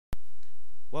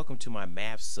Welcome to my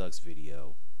Math Sucks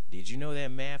video. Did you know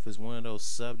that math is one of those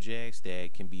subjects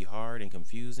that can be hard and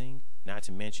confusing, not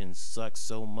to mention sucks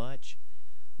so much?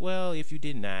 Well, if you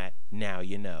did not, now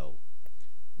you know.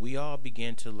 We all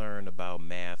begin to learn about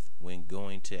math when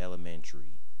going to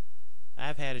elementary.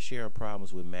 I've had a share of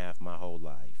problems with math my whole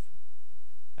life.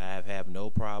 I've had no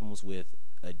problems with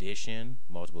addition,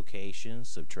 multiplication,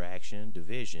 subtraction,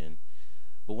 division,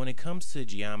 but when it comes to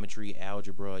geometry,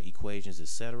 algebra, equations,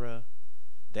 etc.,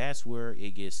 that's where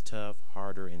it gets tough,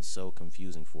 harder, and so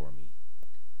confusing for me.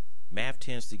 Math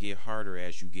tends to get harder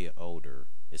as you get older,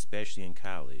 especially in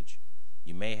college.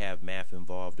 You may have math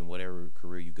involved in whatever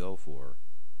career you go for.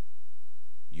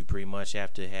 You pretty much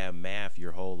have to have math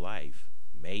your whole life.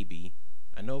 Maybe.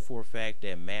 I know for a fact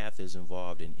that math is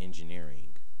involved in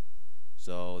engineering.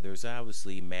 So there's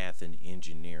obviously math in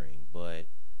engineering, but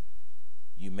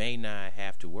you may not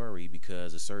have to worry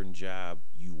because a certain job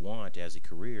you want as a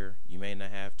career, you may not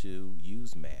have to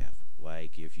use math.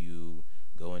 Like if you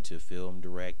go into film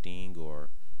directing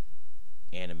or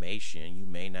animation, you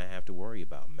may not have to worry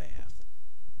about math.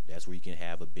 That's where you can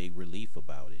have a big relief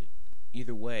about it.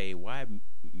 Either way, why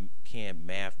can't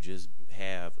math just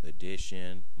have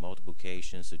addition,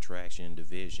 multiplication, subtraction,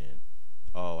 division?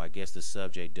 Oh, I guess the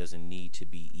subject doesn't need to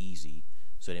be easy,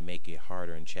 so they make it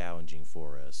harder and challenging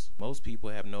for us. Most people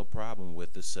have no problem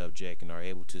with the subject and are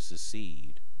able to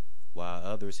succeed, while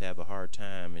others have a hard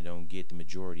time and don't get the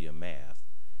majority of math.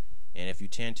 And if you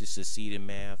tend to succeed in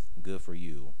math, good for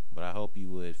you. But I hope you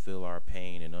would feel our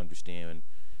pain and understand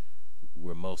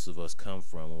where most of us come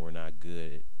from when we're not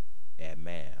good at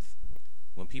math.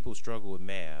 When people struggle with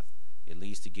math, it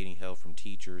leads to getting help from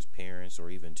teachers, parents, or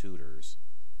even tutors.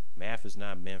 Math is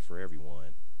not meant for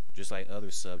everyone. Just like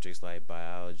other subjects like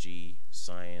biology,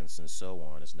 science, and so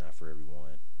on is not for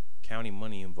everyone. Counting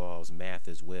money involves math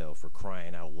as well, for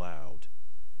crying out loud.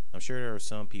 I'm sure there are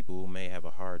some people who may have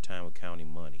a hard time with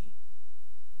counting money.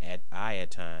 I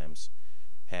at times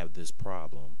have this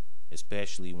problem,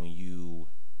 especially when you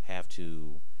have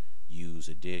to use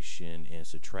addition and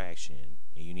subtraction,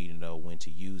 and you need to know when to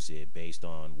use it based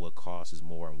on what costs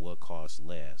more and what costs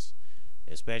less,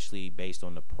 especially based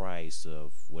on the price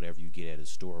of whatever you get at a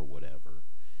store or whatever.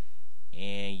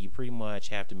 And you pretty much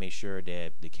have to make sure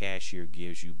that the cashier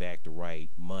gives you back the right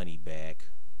money back.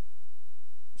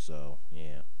 So,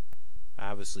 yeah.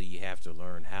 Obviously, you have to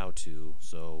learn how to,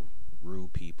 so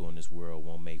rude people in this world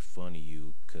won't make fun of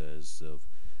you because of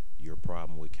your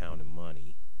problem with counting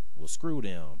money. Well, screw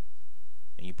them.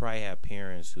 And you probably have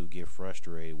parents who get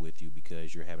frustrated with you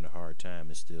because you're having a hard time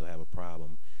and still have a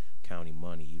problem counting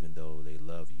money even though they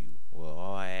love you. Well,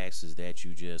 all I ask is that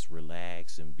you just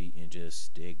relax and just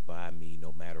stick by me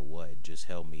no matter what and just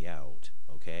help me out,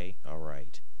 okay?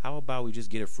 Alright. How about we just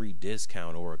get a free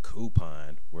discount or a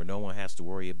coupon where no one has to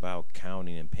worry about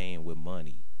counting and paying with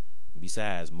money?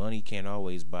 Besides, money can't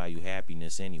always buy you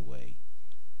happiness anyway.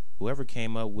 Whoever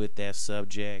came up with that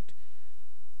subject,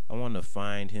 I want to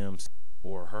find him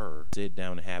or her, sit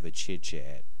down and have a chit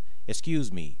chat.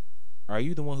 Excuse me, are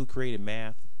you the one who created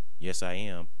math? Yes, I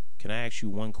am. Can I ask you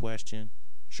one question?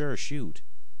 Sure, shoot.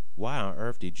 Why on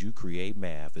earth did you create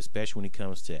math, especially when it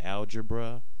comes to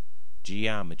algebra,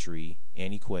 geometry,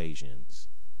 and equations?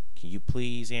 Can you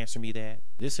please answer me that?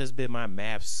 This has been my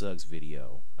Math Sucks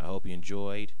video. I hope you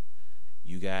enjoyed.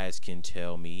 You guys can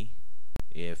tell me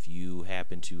if you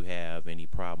happen to have any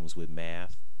problems with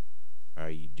math.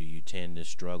 Do you tend to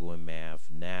struggle in math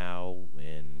now,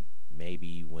 and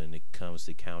maybe when it comes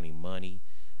to counting money?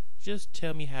 Just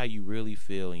tell me how you really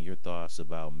feel and your thoughts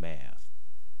about math.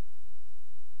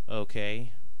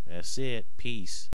 Okay, that's it. Peace.